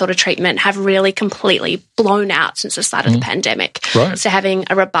eating disorder treatment have really completely blown out since the start of the pandemic. Right. So having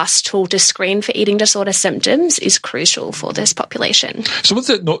a robust tool to screen for eating disorder symptoms is crucial for this population. So what's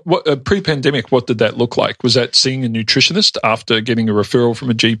that? Pre-pandemic, what did that look like? Was that seeing a nutritionist after getting a referral from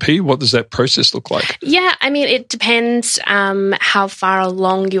a GP? What does that process look like? Yeah, I mean, it depends how far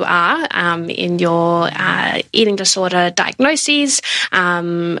along you are in your eating disorder diagnoses,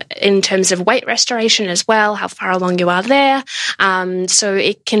 in terms of weight restoration as well, how far along you are there. So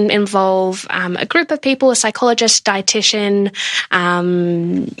it can involve a group of people, a psychologist, dietitian,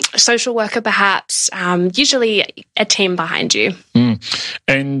 social worker perhaps, usually a team behind you.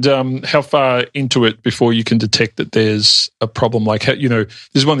 And how far into it before you can detect that there's a problem? Like, this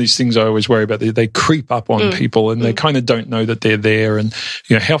is one of these things I always worry about. They creep up on people and they kind of don't know that they're there. And,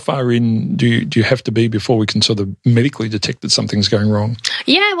 how far in do you have to be before we can sort of medically detect that something's going wrong?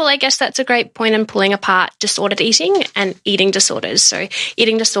 Yeah, well, I guess that's a great point in pulling apart disordered eating and eating disorders. So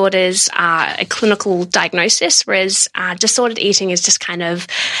eating disorders are a clinical diagnosis, whereas disordered eating is just kind of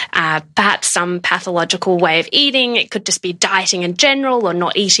perhaps some pathological way of eating. It could just be dieting in general or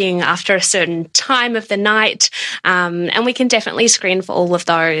not eating after a certain time of the night. And we can definitely screen for all of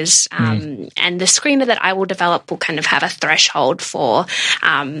those. And the screener that I will develop will kind of have a threshold for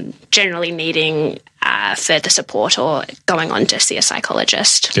generally needing further support or going on to see a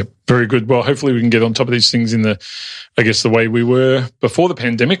psychologist. Yep, very good. Well, hopefully we can get on top of these things in the way we were before the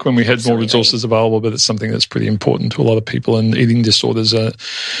pandemic when we had more resources available, but it's something that's pretty important to a lot of people, and eating disorders are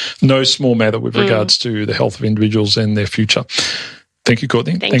no small matter with regards to the health of individuals and their future. Thank you,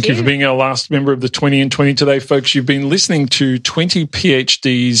 Courtney. Thank you for being our last member of the 20 and 20 today, folks. You've been listening to 20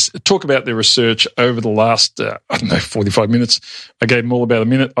 PhDs talk about their research over the last, 45 minutes. I gave them all about a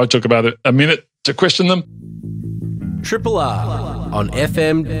minute. I took about a minute to question them. Triple R on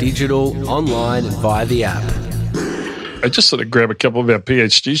FM, digital, online, and via the app. I just sort of grab a couple of our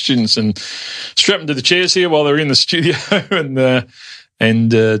PhD students and strap them to the chairs here while they're in the studio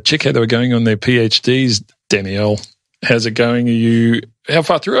and check how they were going on their PhDs. Danielle, how's it going? How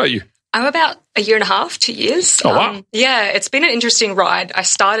far through are you? I'm about a year and a half, 2 years. Oh, wow. Yeah, it's been an interesting ride. I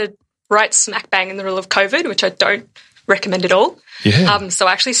started right smack bang in the middle of COVID, which I don't recommend at all. Yeah. So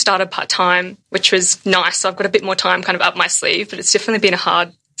I actually started part-time, which was nice. So I've got a bit more time kind of up my sleeve, but it's definitely been a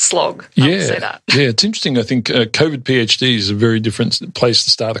hard slog. I would say that. Yeah, it's interesting. I think COVID PhD is a very different place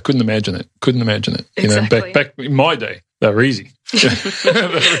to start. I couldn't imagine it. Exactly. Back in my day, they were easy. So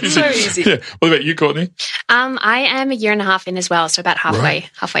easy. Yeah. What about you, Courtney? I am a year and a half in as well, so about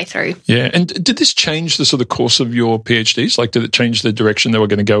halfway through. Yeah. And did this change the sort of course of your PhDs? Like, did it change the direction they were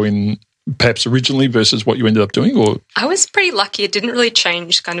going to go in perhaps originally versus what you ended up doing? Or I was pretty lucky. It didn't really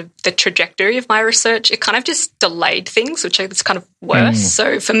change kind of the trajectory of my research. It kind of just delayed things, which is kind of worse.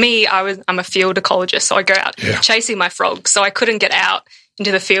 So for me, I'm a field ecologist, so I go out chasing my frogs. So I couldn't get out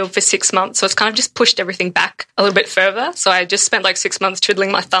into the field for 6 months. So it's kind of just pushed everything back a little bit further. So I just spent like 6 months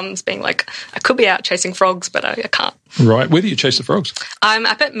twiddling my thumbs being like, I could be out chasing frogs, but I can't. Right. Where do you chase the frogs? I'm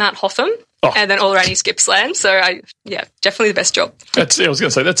up at Mount Hotham. And then all around East Gippsland. So, definitely the best job. I was going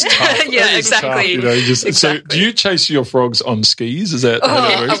to say, that's tough. Yeah, exactly. Tough, So do you chase your frogs on skis? Is that how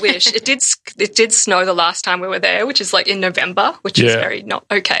that works? I wish. It did snow the last time we were there, which is like in November, which is very not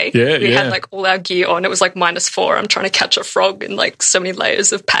okay. Yeah, we had like all our gear on. It was like -4. I'm trying to catch a frog in like so many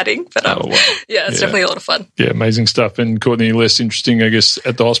layers of padding. But it's definitely a lot of fun. Yeah, amazing stuff. And Courtney, less interesting, I guess,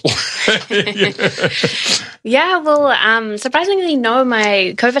 at the hospital. Yeah, well, surprisingly, no,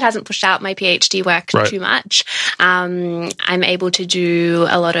 my COVID hasn't pushed out my PhD work too much. I'm able to do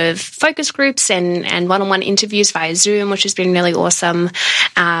a lot of focus groups and one-on-one interviews via Zoom, which has been really awesome,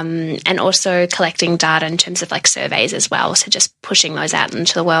 and also collecting data in terms of like surveys as well. So just pushing those out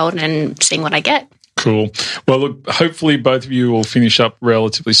into the world and seeing what I get. Cool. Well, look, hopefully both of you will finish up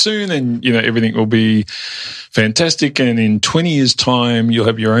relatively soon and, everything will be fantastic. And in 20 years' time, you'll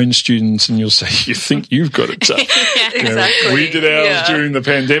have your own students and you'll say, you think you've got it tough. Exactly. We did ours during the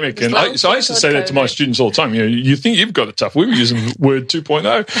pandemic. And I used to say that to my students all the time. You think you've got it tough. We were using Word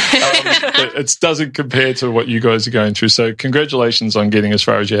 2.0. But it doesn't compare to what you guys are going through. So congratulations on getting as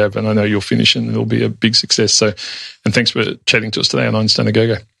far as you have. And I know you'll finish and it'll be a big success. So, and thanks for chatting to us today on Einstein A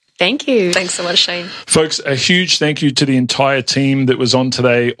Go-Go. Thank you. Thanks so much, Shane. Folks, a huge thank you to the entire team that was on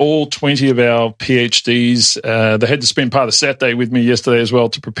today, all 20 of our PhDs. They had to spend part of Saturday with me yesterday as well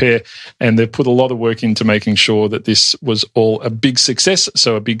to prepare, and they've put a lot of work into making sure that this was all a big success.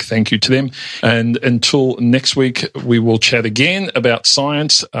 So a big thank you to them. And until next week, we will chat again about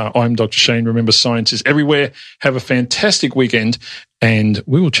science. I'm Dr. Shane. Remember, science is everywhere. Have a fantastic weekend, and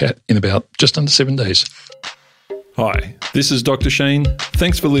we will chat in about just under 7 days. Hi, this is Dr. Shane.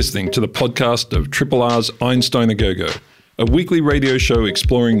 Thanks for listening to the podcast of Triple R's Einstein A Go-Go, a weekly radio show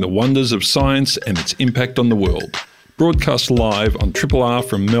exploring the wonders of science and its impact on the world. Broadcast live on Triple R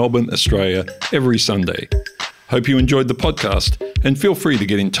from Melbourne, Australia, every Sunday. Hope you enjoyed the podcast and feel free to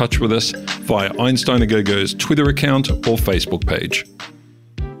get in touch with us via Einstein A Go-Go's Twitter account or Facebook page.